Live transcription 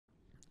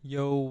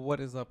Yo,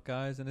 what is up,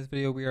 guys? In this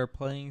video we are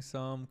playing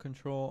some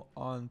Control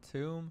on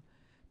Tomb.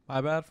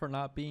 My bad for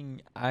not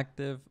being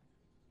active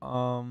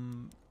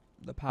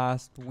the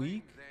past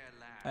week.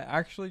 I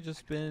actually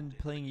just been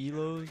playing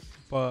elos,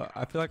 but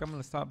I feel like I'm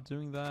gonna stop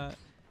doing that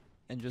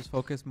and just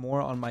focus more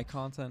on my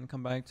content and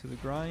come back to the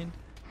grind.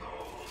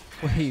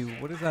 Wait,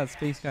 what is that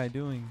space guy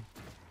doing?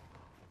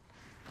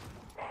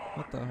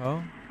 What the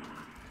hell?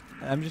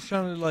 I'm just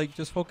trying to like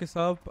just focus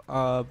up,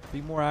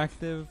 be more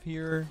active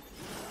here.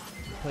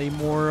 Play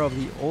more of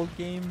the old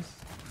games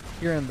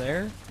here and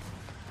there,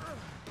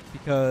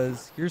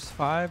 because Gears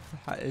 5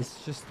 is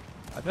just,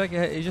 I feel like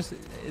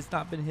it's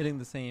not been hitting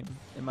the same,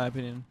 in my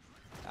opinion,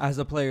 as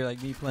a player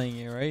like me playing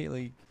it, right?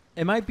 Like,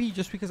 it might be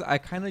just because I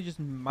kind of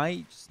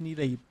might need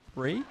a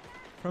break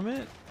from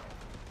it,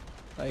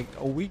 like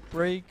a week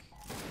break,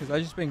 because I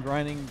just been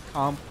grinding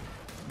comp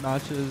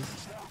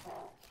matches.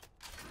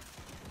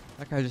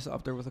 That guy just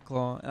up there with a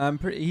claw, and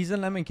he's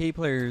an MNK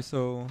player,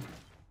 so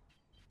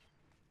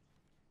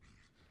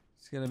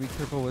gotta be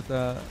careful with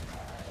that.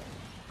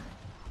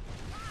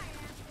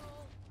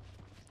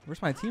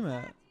 Where's my team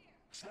at?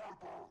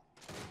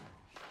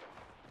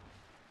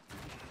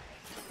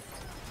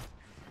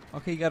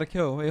 Okay, you got a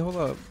kill. Wait, hold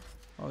up.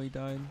 Oh, he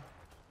died.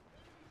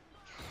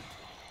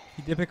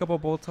 He did pick up a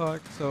bolt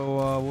talk,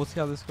 so we'll see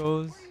how this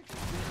goes.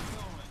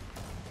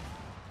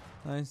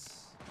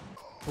 Nice.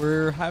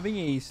 We're having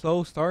a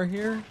slow start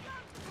here,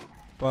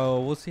 but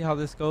we'll see how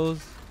this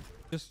goes.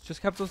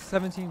 Just kept those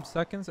 17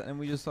 seconds, and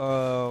we just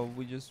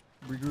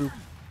regroup.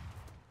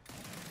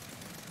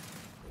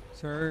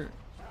 Sir.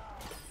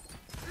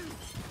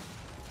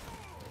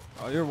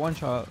 Oh, you're one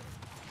shot.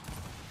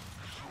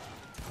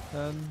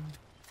 Then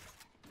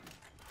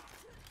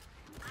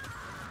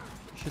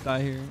should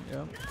die here.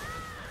 Yeah.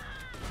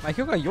 My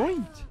kill got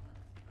yoinked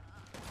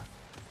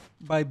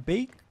by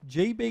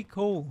J Bake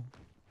Cole.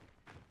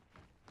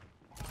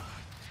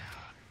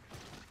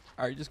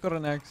 Alright, just go to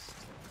next.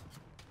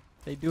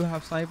 They do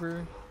have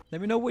sniper. Let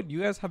me know what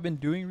you guys have been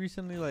doing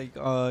recently, like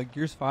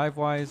Gears 5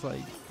 wise.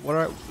 Like, what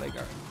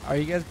are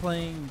you guys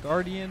playing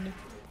Guardian,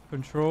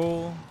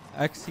 Control,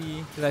 XC?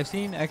 Because I've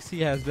seen XC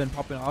has been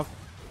popping off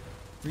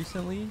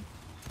recently.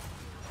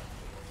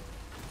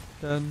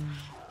 Then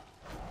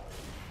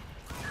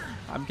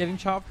I'm getting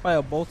chopped by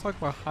a bolt talk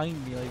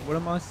behind me. Like, what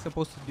am I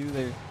supposed to do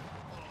there?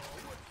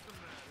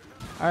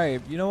 All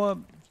right, you know what?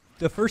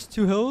 The first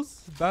 2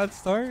 hills, bad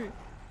start,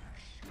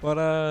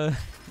 but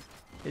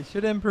it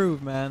should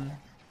improve, man.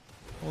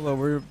 Hold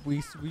on,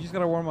 we just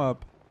gotta warm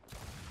up.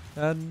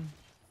 Then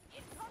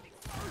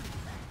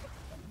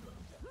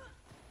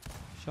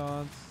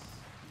shots.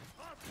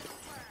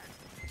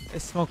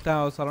 It's smoked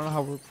out, so I don't know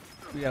how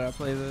we gotta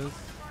play this.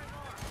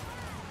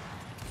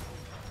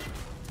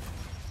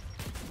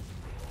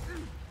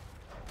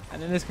 And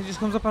then this kid just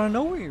comes up out of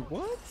nowhere.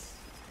 What?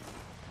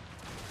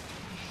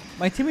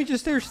 My teammate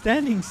just there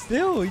standing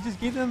still. He just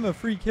gave them a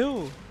free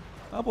kill.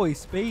 My boy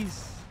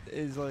Space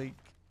is like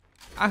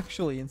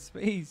actually in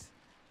space.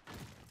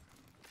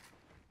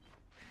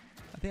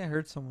 I think I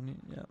heard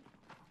someone. Yeah.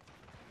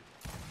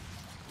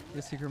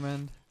 Yes, Secret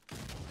Man.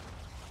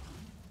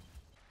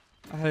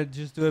 I had to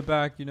just do it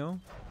back, you know.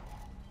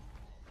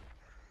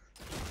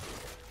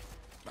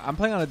 I'm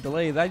playing on a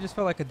delay. That just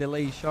felt like a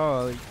delay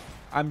shot. Like,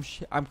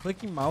 I'm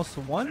clicking mouse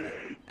 1,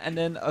 and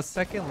then a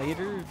second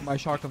later, my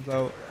shot comes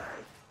out.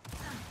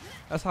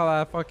 That's how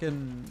that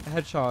fucking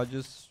headshot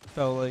just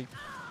felt like.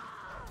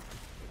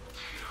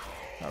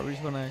 Alright, we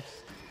just go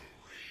next.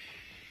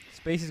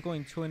 Space is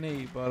going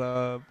 2-8,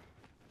 but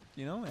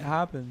you know, it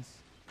happens.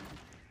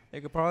 It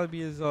could probably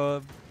be his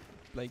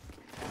like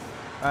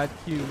bad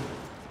cue.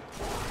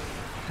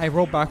 I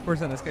roll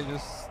backwards and this guy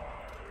just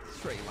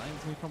straight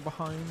lines me from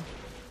behind.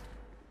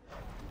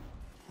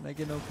 And I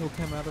get no kill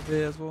cam out of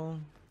it as well.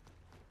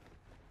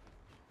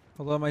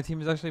 Although my team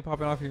is actually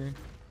popping off here.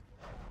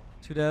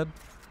 2 dead.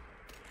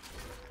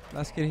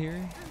 Last kid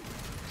here.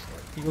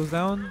 He goes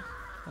down.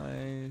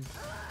 Nice.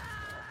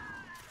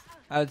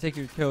 I had to take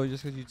your kill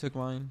just because you took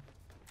mine.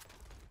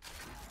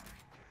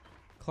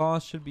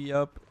 Claws should be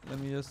up. Let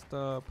me just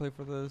play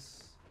for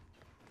this.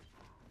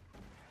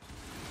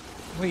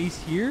 Wait, he's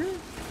here?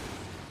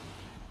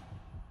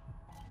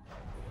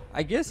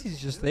 I guess he's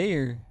just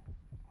there.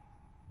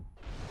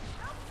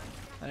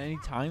 And he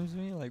times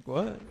me? Like,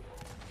 what?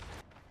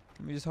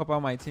 Let me just help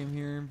out my team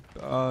here.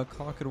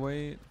 Claw could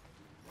wait.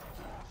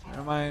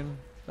 Never mind.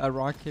 That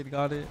rock kid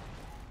got it.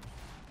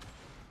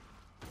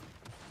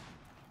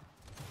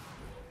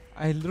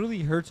 I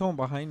literally heard someone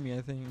behind me,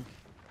 I think.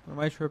 Or am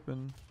I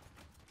tripping?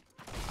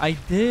 I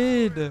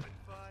did.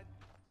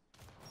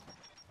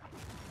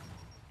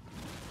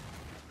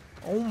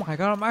 Oh my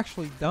god, I'm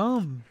actually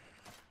dumb.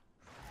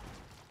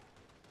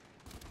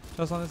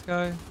 Just on this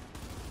guy.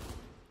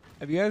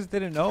 If you guys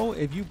didn't know,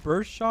 if you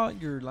burst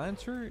shot your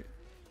Lancer,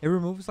 it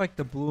removes like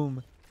the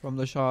bloom from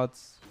the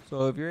shots.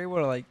 So if you're able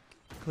to like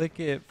click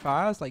it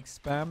fast, like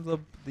spam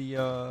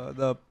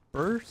the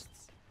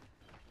bursts,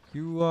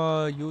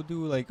 you'll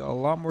do like a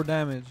lot more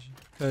damage.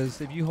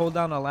 Because if you hold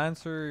down a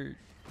Lancer,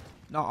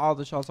 not all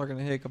the shots are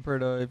gonna hit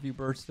compared to if you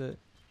burst it.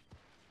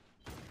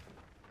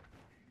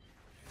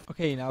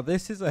 Okay, now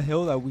this is a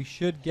hill that we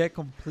should get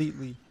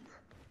completely.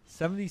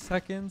 70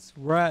 seconds.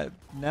 We're at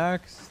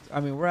next. I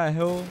mean, we're at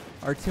hill.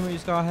 Our teammate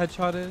just got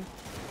headshotted.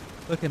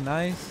 Looking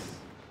nice.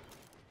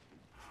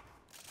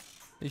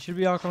 They should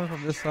be all coming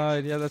from this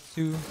side. Yeah, that's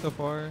 2 so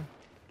far.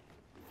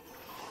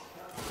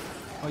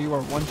 Oh, you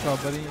are one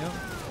shot, buddy. Yep.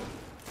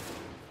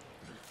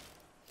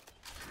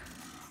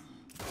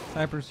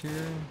 Snipers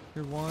here.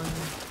 You're 1.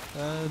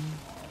 Dead.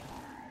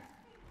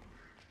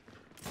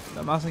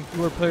 The mouse and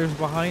keyboard players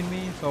behind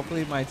me, so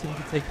hopefully my team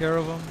can take care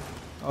of them.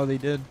 Oh, they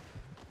did.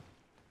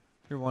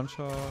 You're 1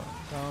 shot.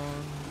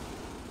 Down.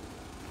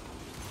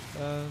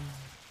 Dead.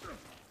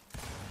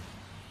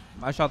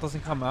 My shot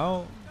doesn't come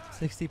out.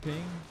 60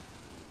 ping.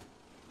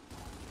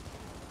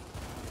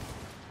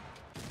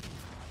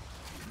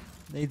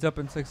 Nades up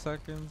in 6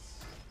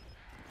 seconds.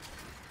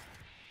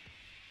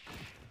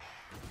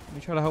 Let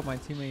me try to help my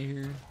teammate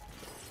here.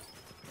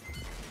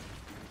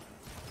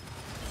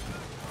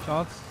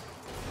 Shots.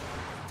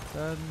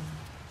 Dead.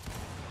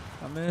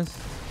 I missed.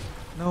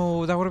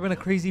 No, that would have been a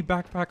crazy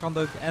backpack on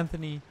the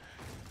Anthony.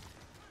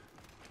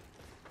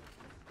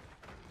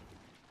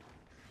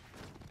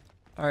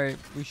 Alright,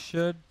 we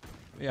should.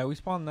 Yeah, we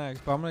spawn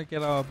next, but I'm gonna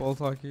get a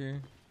Boltok here.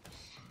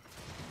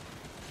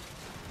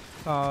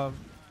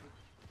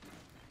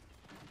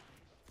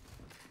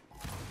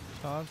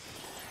 Shots.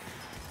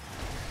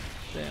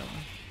 Damn.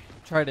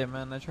 Tried it,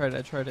 man. I tried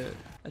it.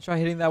 I tried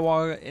hitting that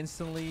wall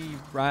instantly,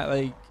 right?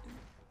 Like,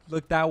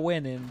 look that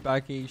win in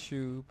back 8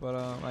 shoe, but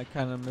I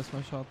kind of missed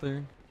my shot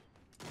there.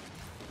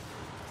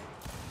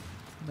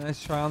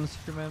 Nice try on the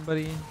Secret Man,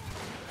 buddy.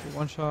 Good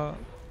 1 shot.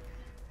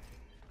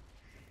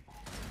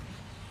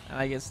 And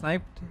I get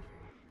sniped.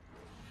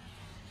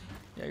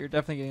 Yeah, you're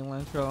definitely getting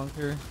Lancer. I don't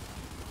care.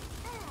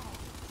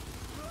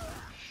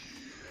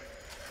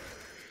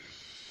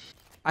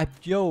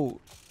 Yo,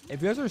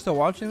 if you guys are still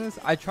watching this,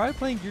 I tried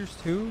playing Gears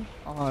 2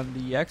 on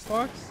the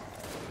Xbox.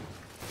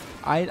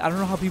 I don't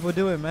know how people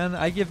do it, man.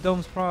 I give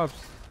Domes props.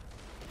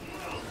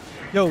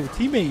 Yo,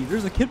 teammate,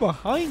 there's a kid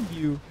behind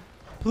you.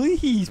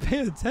 Please pay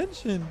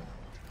attention.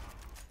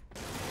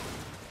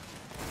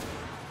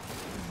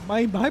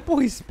 My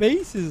boy's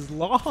space is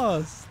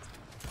lost.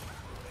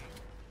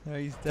 No,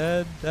 he's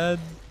dead. I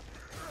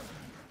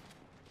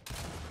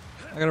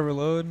gotta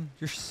reload.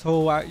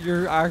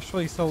 You're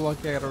actually so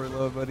lucky I gotta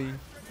reload, buddy.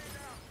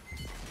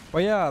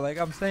 But yeah, like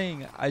I'm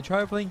saying, I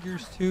tried playing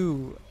Gears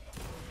 2.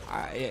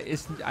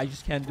 I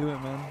just can't do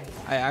it, man.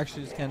 I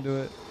actually just can't do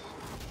it.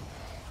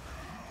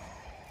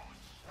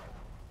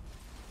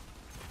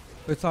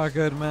 But it's all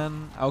good,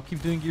 man. I'll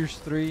keep doing Gears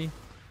 3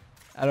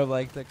 out of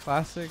like the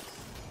classics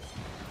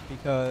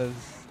because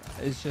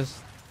it's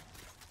just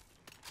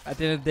at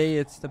the end of the day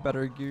it's the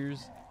better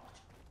Gears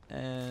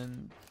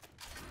and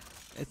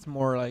it's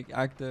more like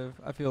active,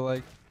 I feel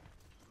like.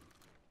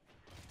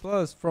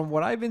 Plus, from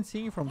what I've been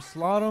seeing from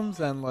Slotums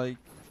and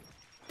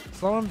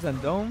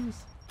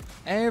Domes,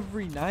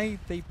 every night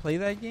they play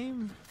that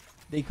game,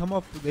 they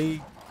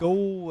go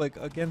like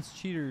against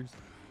cheaters.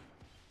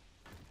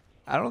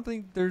 I don't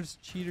think there's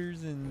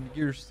cheaters in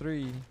Gears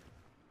 3.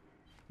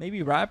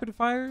 Maybe rapid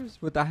fires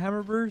with the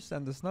hammer burst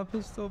and the snub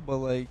pistol, but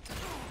like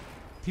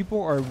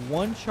people are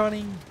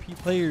one-shotting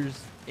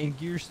players in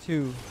Gears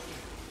 2.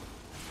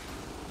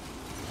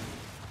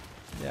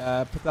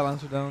 Yeah, put that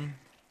Lancer down.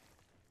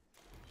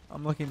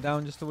 I'm looking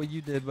down just the way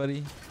you did,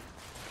 buddy.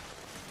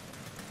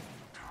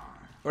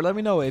 Or let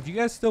me know if you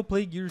guys still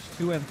play Gears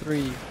 2 and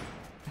 3.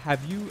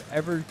 Have you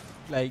ever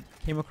like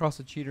came across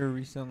a cheater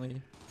recently?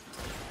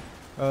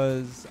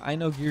 Cause I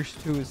know Gears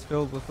 2 is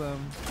filled with them.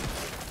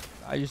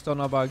 I just don't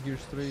know about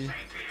Gears 3.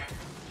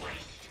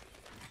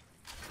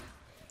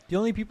 The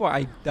only people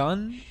I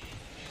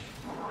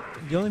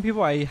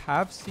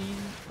have seen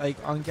like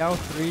on Gal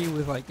 3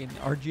 with like an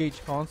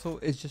RGH console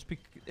is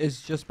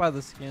just by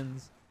the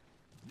skins.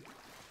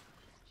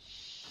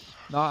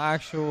 Not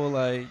actual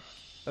like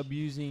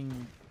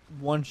abusing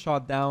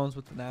one-shot downs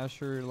with the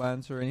Nasher,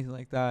 Lancer, or anything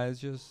like that.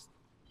 It's just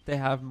they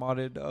have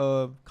modded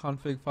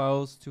config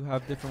files to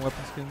have different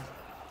weapon skins.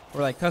 Or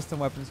like custom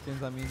weapon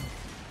skins, I mean.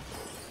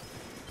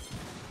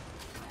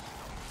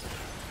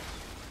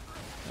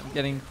 I'm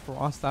getting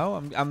crossed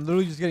out. I'm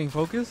literally just getting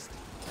focused.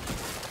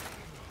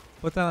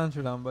 Put that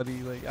Lancer down,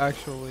 buddy. Like,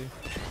 actually.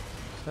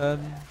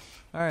 Alright,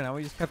 now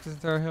we just kept this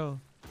entire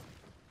hill.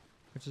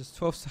 Which is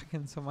 12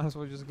 seconds, so might as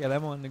well just get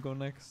Emma to go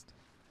next.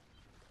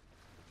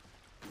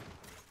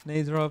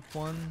 Nades are up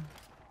 1.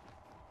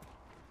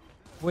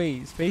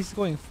 Wait, space is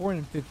going 4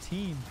 and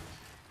 15.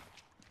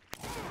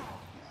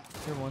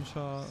 Here, 1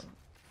 shot.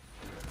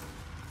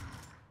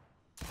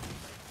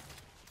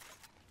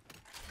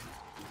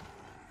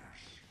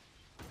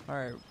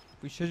 Alright,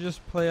 we should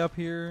just play up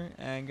here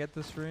and get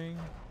this ring.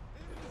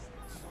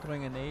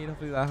 Putting a nade,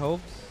 hopefully that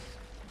helps.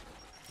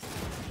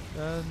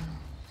 Dead.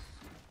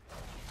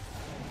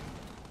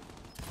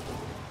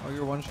 Oh,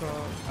 you're 1 shot.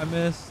 I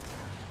missed.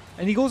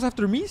 And he goes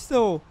after me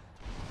still.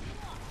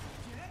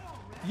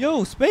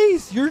 Yo,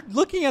 Space, you're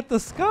looking at the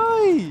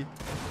sky.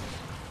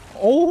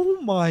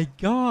 Oh my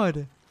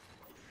god.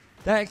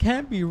 That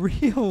can't be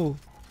real.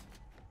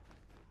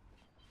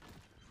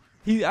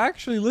 He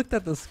actually looked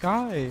at the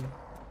sky.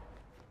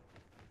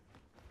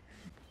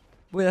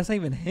 Wait, that's not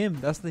even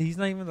him. He's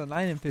not even the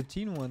 9 and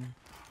 15 one.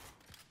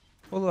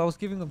 Hold on, I was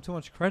giving him too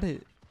much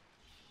credit.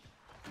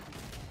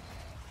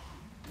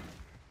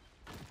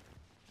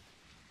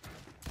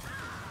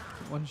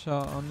 One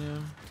shot on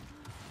you.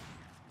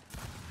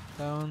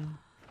 Down.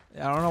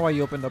 Yeah, I don't know why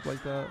you opened up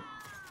like that.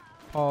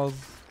 Pause.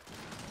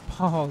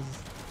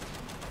 Pause.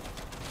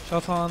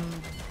 Shots on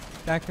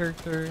that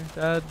character.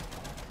 Dead.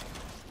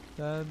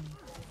 Dead.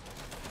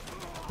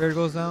 Bear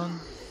goes down.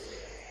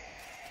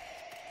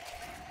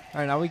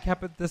 Alright, now we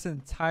cap it this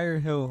entire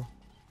hill.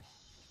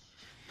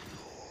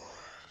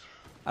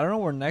 I don't know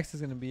where next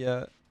is gonna be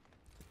at.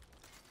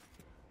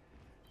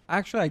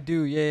 Actually, I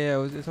do.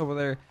 Yeah, it's over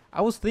there.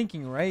 I was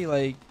thinking, right?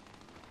 Like,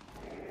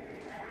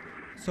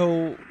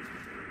 so,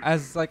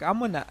 as like I'm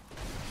gonna,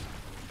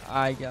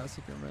 I got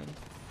Secret Man.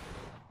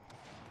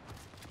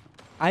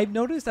 I've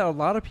noticed that a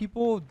lot of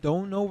people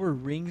don't know where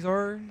rings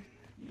are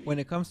when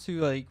it comes to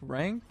like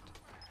ranked.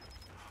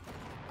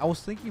 I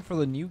was thinking for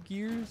the new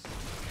gears.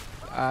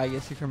 I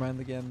guess Secret Man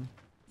again.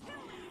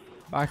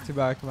 Back to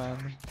back,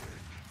 man.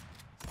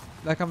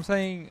 Like I'm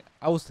saying,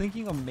 I was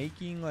thinking of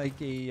making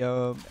like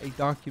a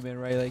document,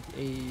 right? Like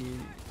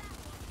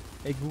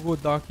a Google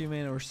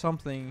document or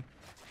something,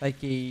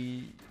 like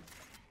a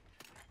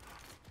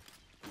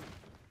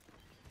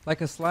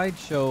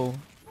slideshow,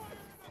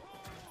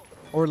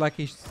 or like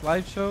a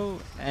slideshow,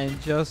 and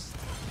just,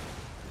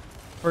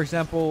 for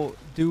example,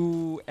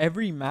 do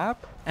every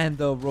map and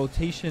the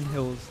rotation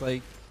hills.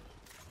 Like,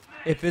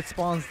 if it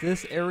spawns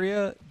this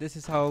area, this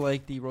is how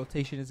like the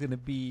rotation is gonna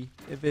be.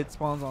 If it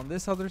spawns on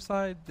this other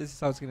side, this is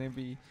how it's gonna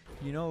be.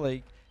 You know,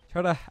 like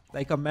try to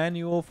like a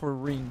manual for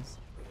rings.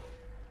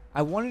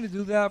 I wanted to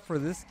do that for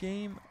this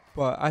game,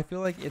 but I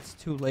feel like it's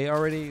too late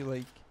already.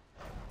 Like,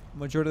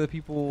 majority of the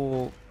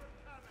people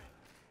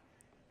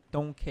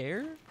don't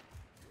care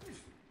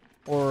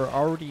or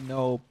already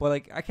know. But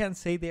like, I can't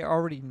say they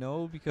already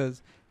know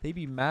because they'd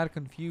be mad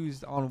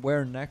confused on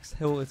where next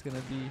hill is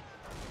gonna be.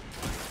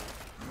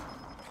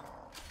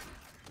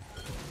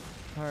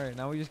 Alright,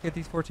 now we just get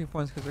these 14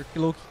 points because they're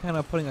low-key kind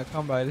of putting a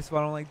comeback. This is why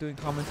I don't like doing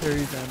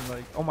commentaries and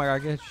like, oh my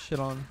god, get shit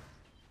on.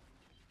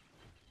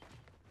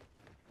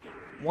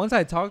 Once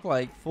I talk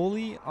like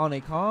fully on a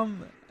comm,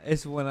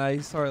 is when I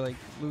start like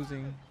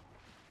losing.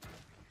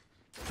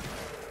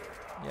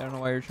 Yeah, I don't know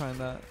why you're trying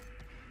that.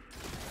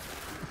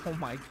 Oh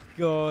my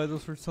god,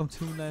 those were some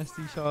too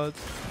nasty shots.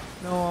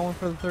 No, I went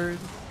for the third.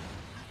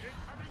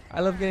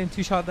 I love getting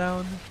 2 shot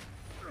down.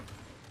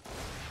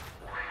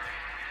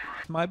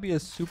 Might be a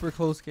super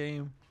close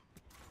game.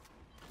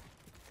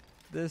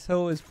 This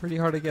hill is pretty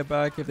hard to get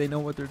back if they know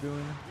what they're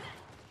doing.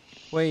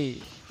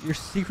 Wait, you're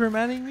secret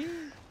manning me?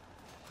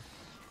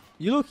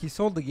 You look, he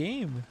sold the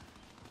game.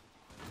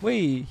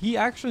 Wait, he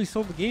actually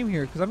sold the game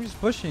here because I'm just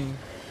pushing.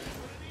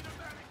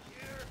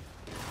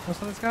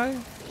 What's on this guy?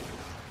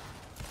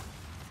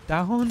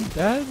 Down,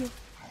 dead?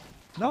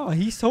 No,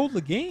 he sold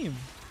the game.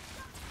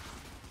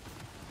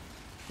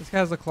 This guy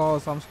has a claw,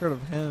 so I'm scared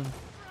of him.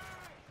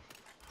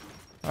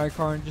 Alright,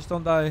 Karn, just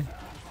don't die.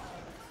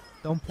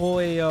 Don't pull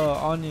a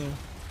on you.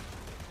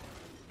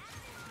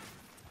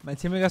 My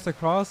teammate got the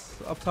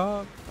cross up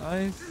top.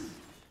 Nice.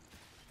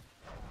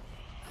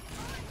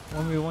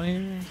 1v1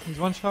 here. He's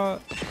one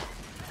shot.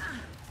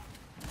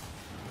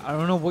 I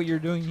don't know what you're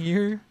doing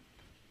here.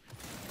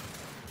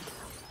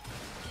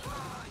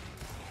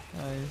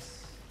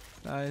 Nice.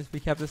 Nice. We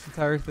kept this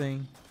entire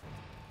thing.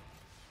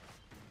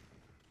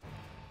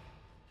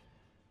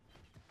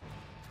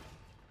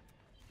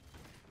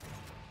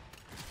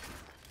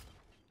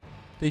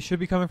 They should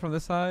be coming from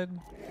this side.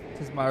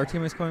 Since our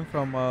team is coming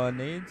from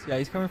nades. Yeah,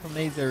 he's coming from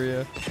nades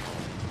area.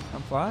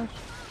 I'm flash?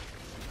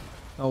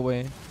 No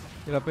way.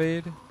 Get up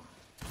aid.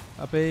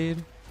 Up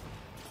aid.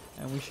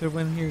 And we should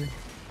win here.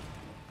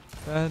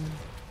 Bad.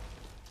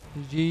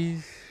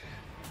 GG's.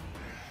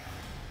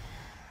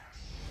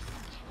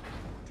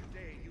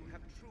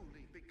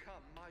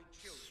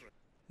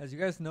 As you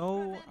guys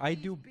know, I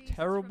do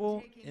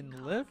terrible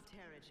in lift.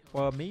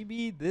 But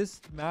maybe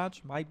this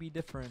match might be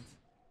different.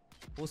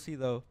 We'll see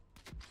though.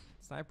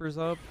 Sniper's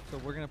up, so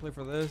we're gonna play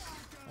for this.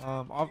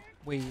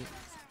 Wait,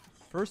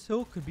 first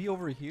hill could be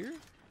over here?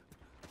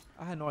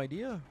 I had no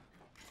idea.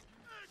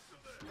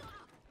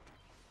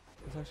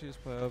 Let's actually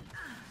just play up.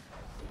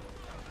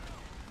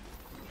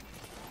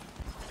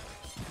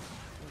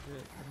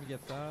 Okay, let me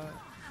get that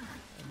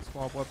and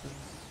swap weapons.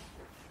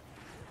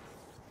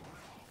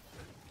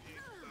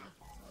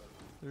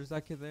 There's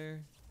that kid there.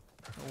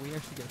 Oh, we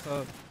actually get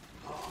up.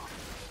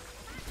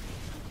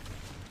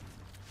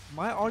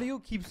 My audio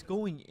keeps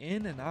going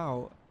in and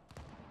out.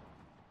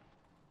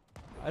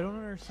 I don't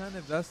understand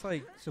if that's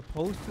like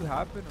supposed to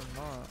happen or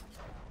not.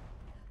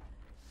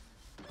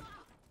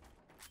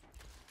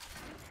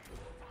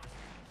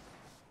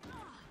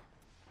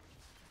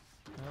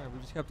 Alright, we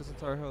just kept this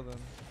entire hill then.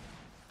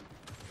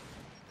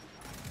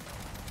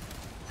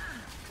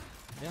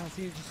 Yeah,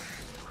 see, it just...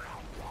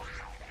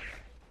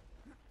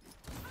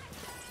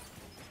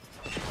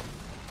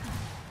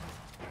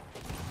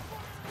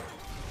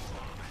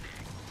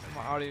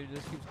 My audio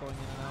just keeps going in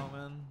and out,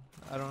 man.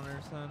 I don't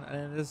understand.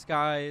 And this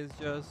guy is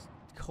just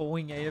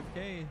going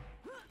AFK.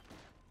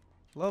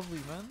 Lovely,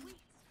 man.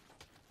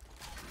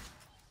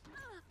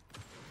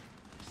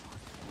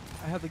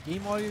 I have the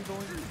game audio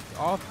going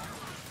off.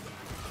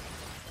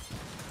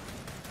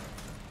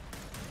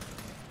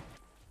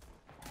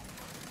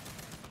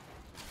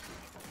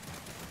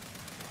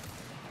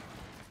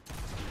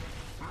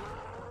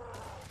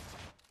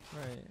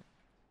 Right.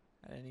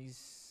 And he's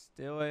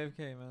still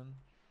AFK, man.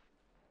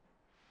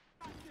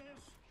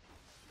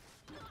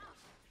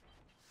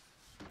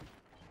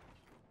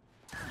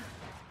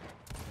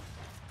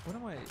 What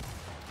am I?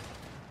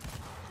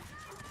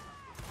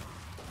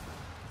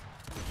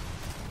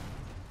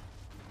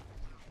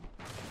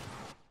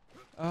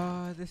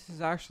 This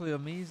is actually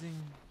amazing.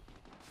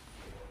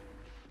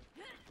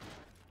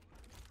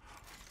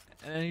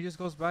 And then he just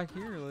goes back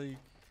here, like.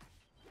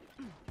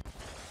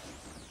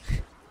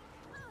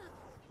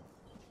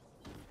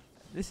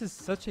 This is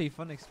such a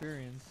fun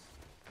experience.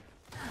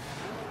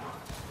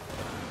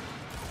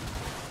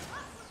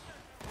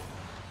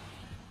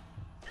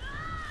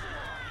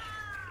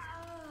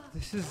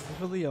 This is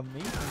really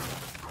amazing.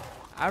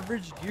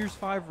 Average Gears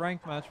 5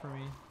 ranked match for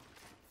me.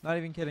 Not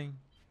even kidding.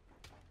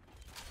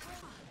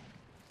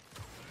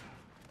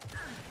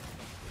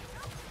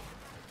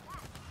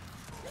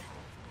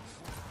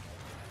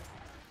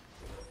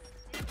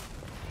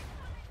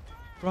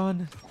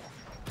 Run.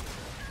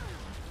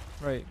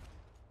 Right.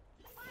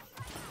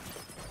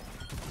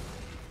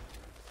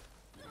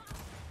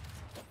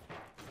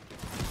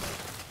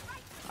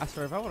 I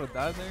swear, if I would have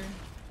died there.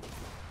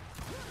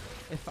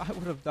 If I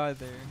would have died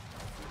there.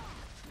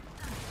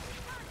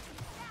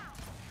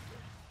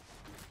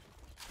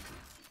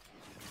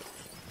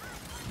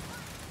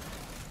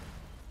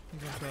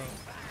 He's gonna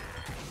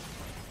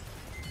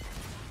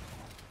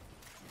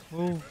go.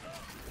 Move.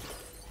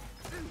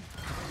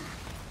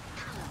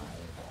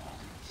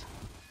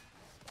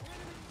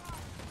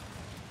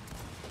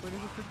 Where did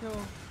it go?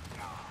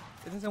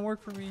 It doesn't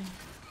work for me.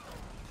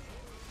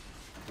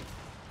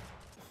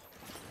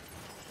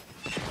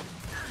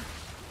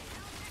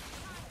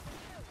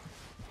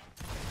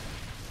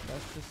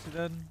 That's just too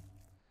dead.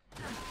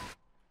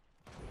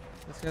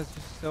 This guy's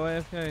just so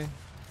AFK.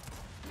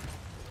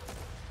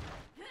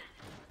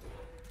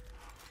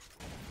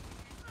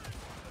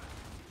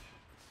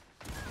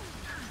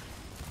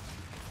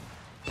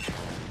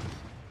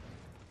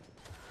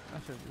 I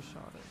should have just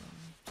shot it.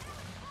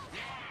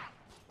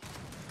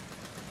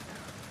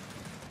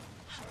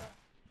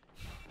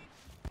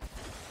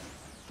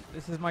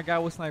 This is my guy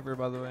with sniper,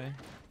 by the way.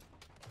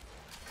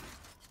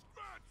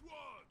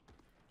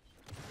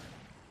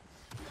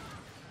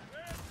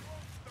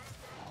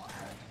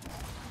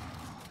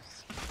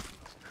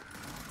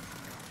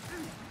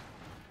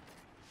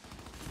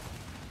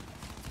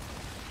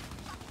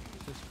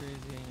 It's just crazy,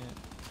 ain't it?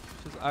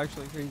 It's just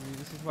actually crazy.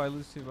 This is why I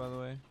lose to, by the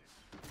way.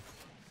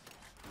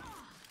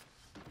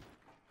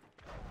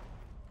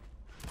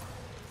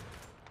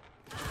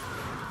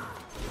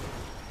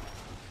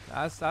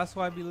 That's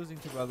why I'd be losing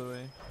to, by the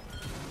way.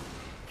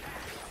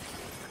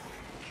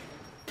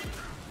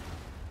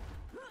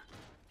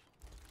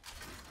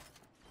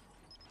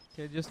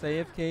 Okay, just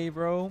AFK,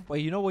 bro.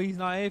 But you know what he's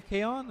not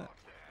AFK on?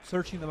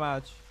 Searching the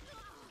match.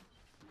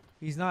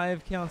 He's not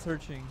AFK on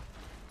searching.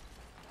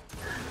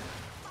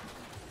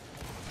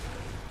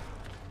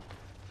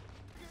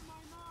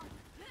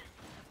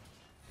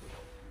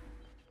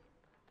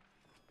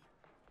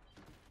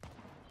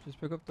 Just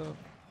pick up the...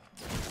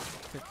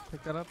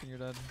 Pick that up and you're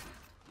dead.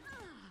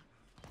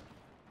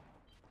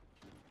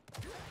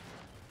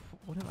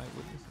 What am I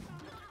witnessing?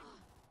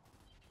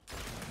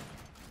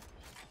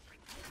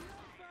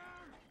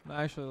 No,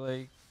 actually,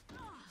 like...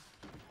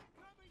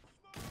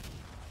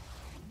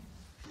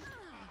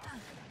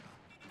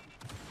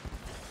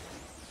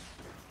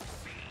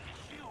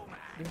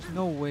 There's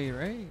no way,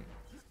 right?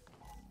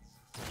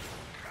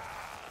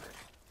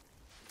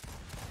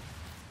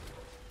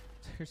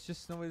 There's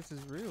just no way this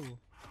is real.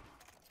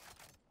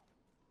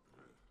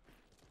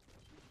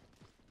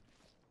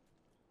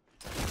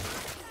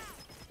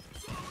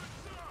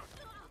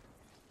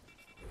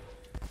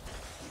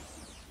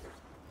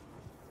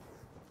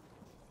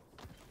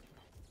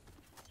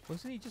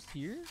 Wasn't he just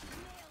here?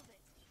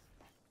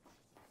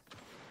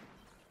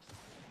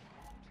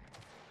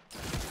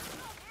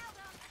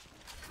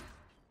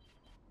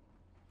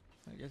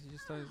 I guess he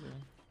just dies there.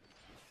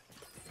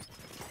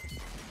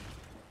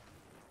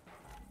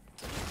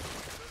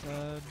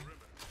 Dead.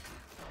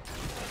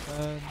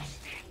 Dead.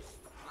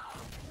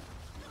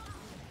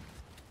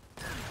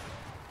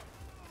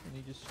 And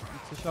he just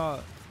shoots a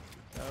shot.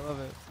 I love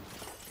it.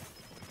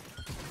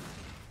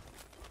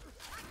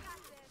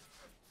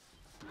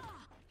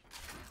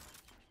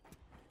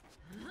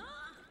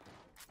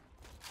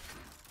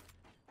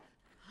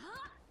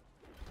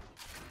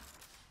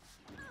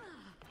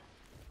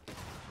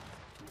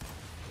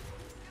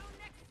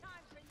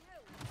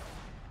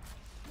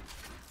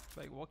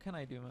 Like, what can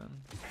I do,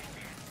 man?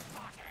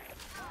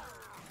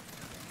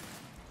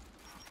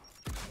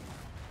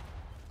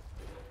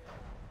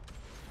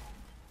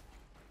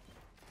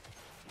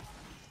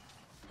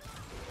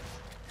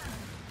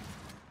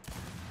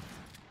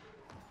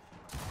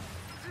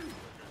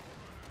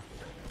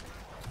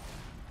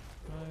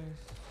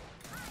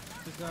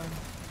 this guy.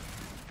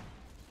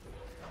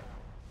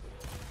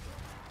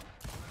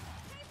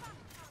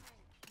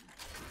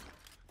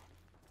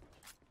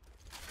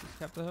 Just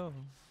kept the hill.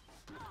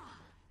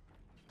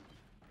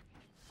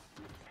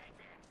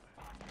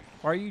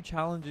 Why are you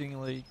challenging,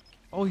 like...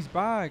 Oh, he's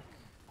back!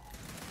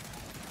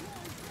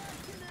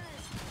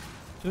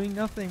 Doing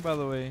nothing, by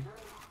the way.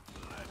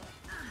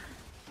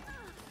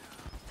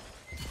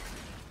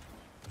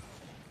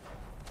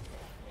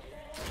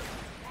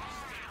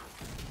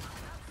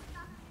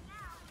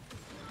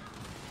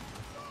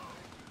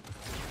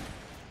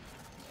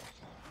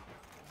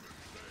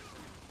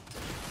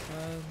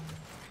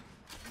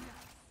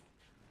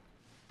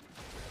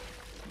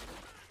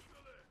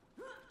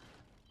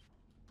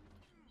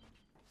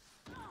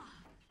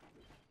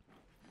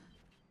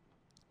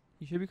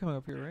 He should be coming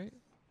up here, right?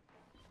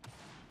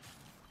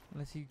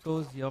 Unless he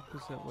goes the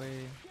opposite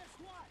way.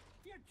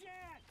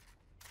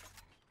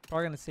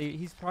 Probably gonna save.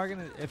 He's probably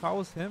gonna. If I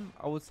was him,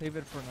 I would save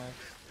it for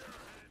next.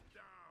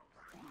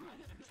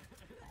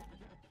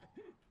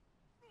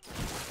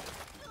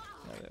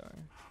 There they are.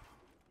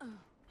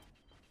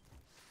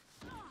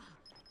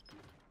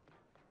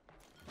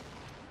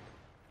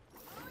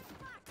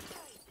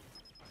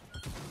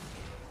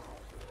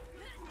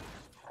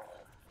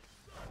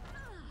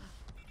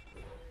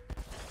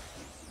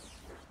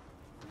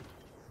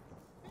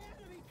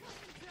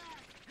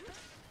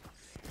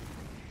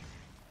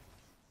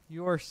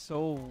 You are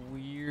so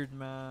weird,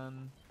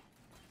 man.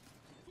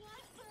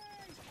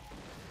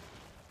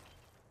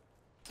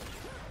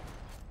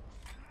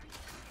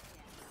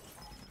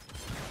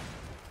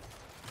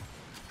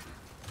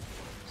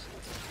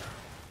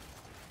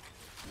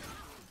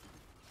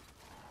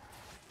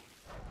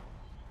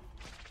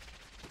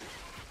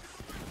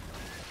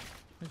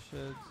 I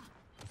should.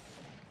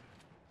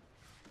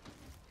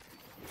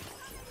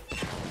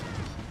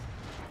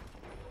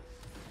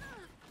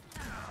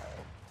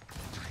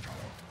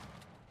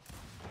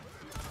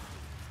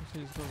 He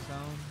just goes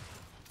down.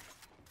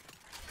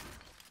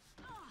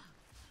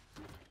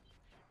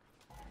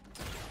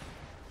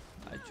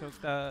 I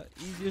choked that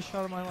easiest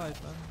shot of my life,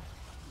 man.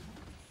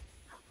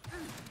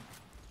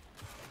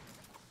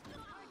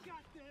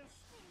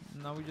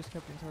 Now we just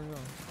kept the entire hill.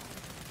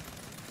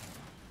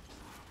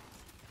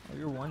 Oh,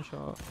 you're one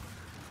shot.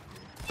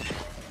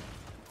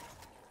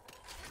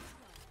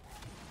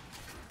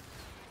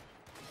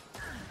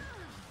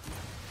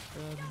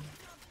 Good.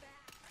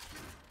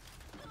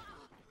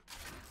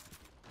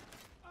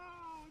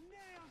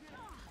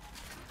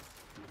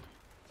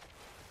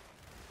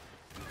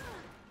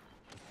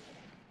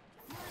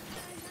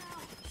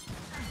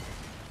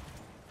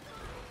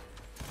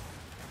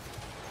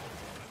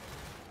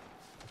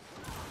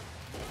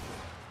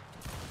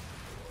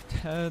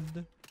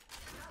 Dead.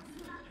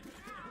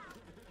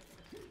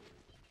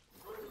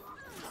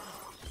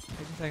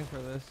 15 seconds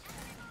for this.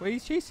 Wait,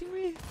 he's chasing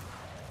me?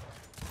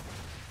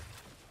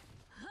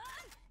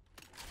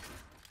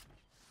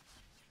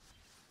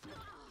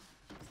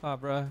 Ah,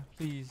 bruh,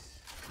 please.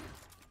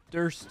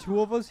 There's two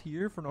of us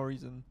here for no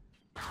reason.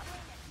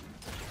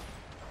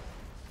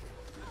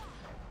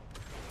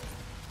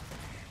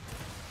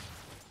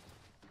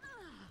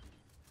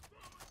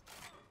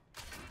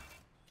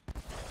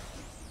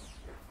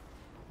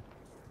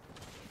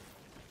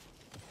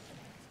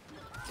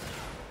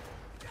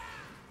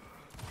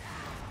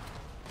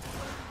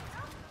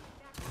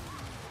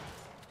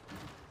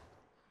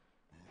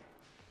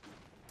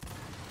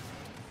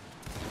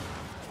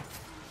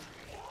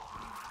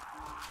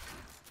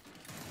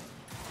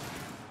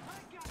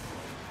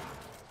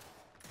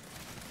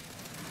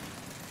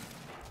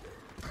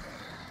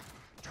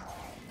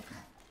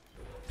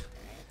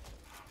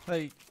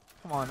 Like,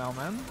 come on now,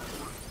 man.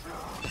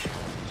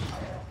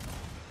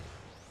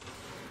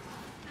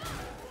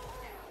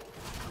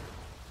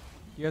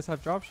 You guys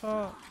have drop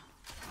shot.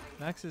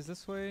 Max is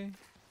this way,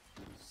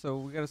 so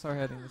we gotta start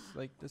heading this,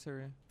 like, this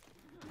area.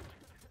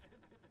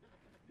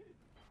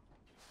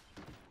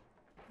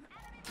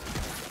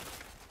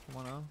 Come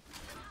on now.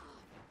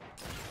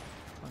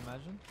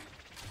 Imagine.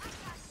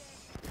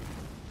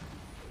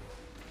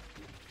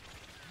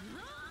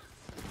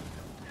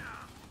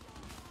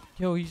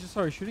 Yo, he just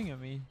started shooting at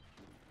me.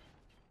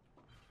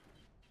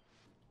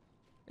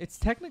 It's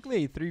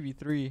technically a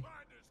 3v3.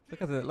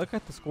 Look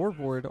at the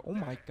scoreboard. Oh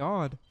my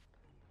god.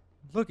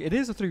 Look, it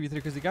is a 3v3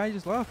 because the guy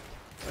just left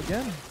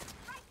again.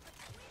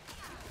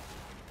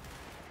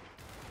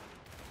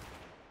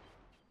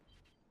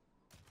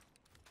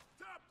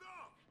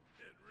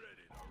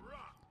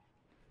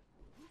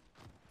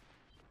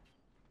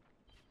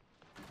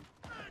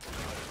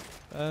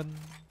 And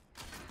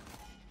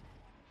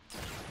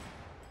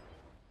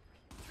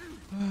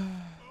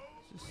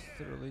just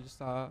literally just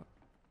that.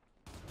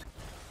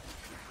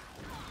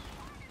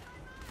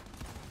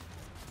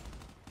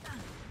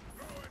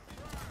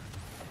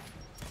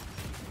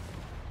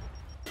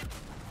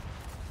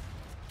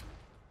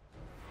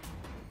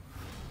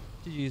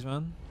 GG's,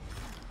 man.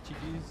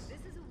 GG's. This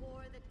is a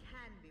war that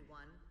can be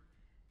won,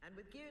 and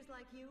with gears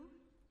like you,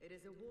 it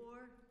is a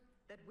war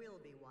that will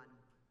be won.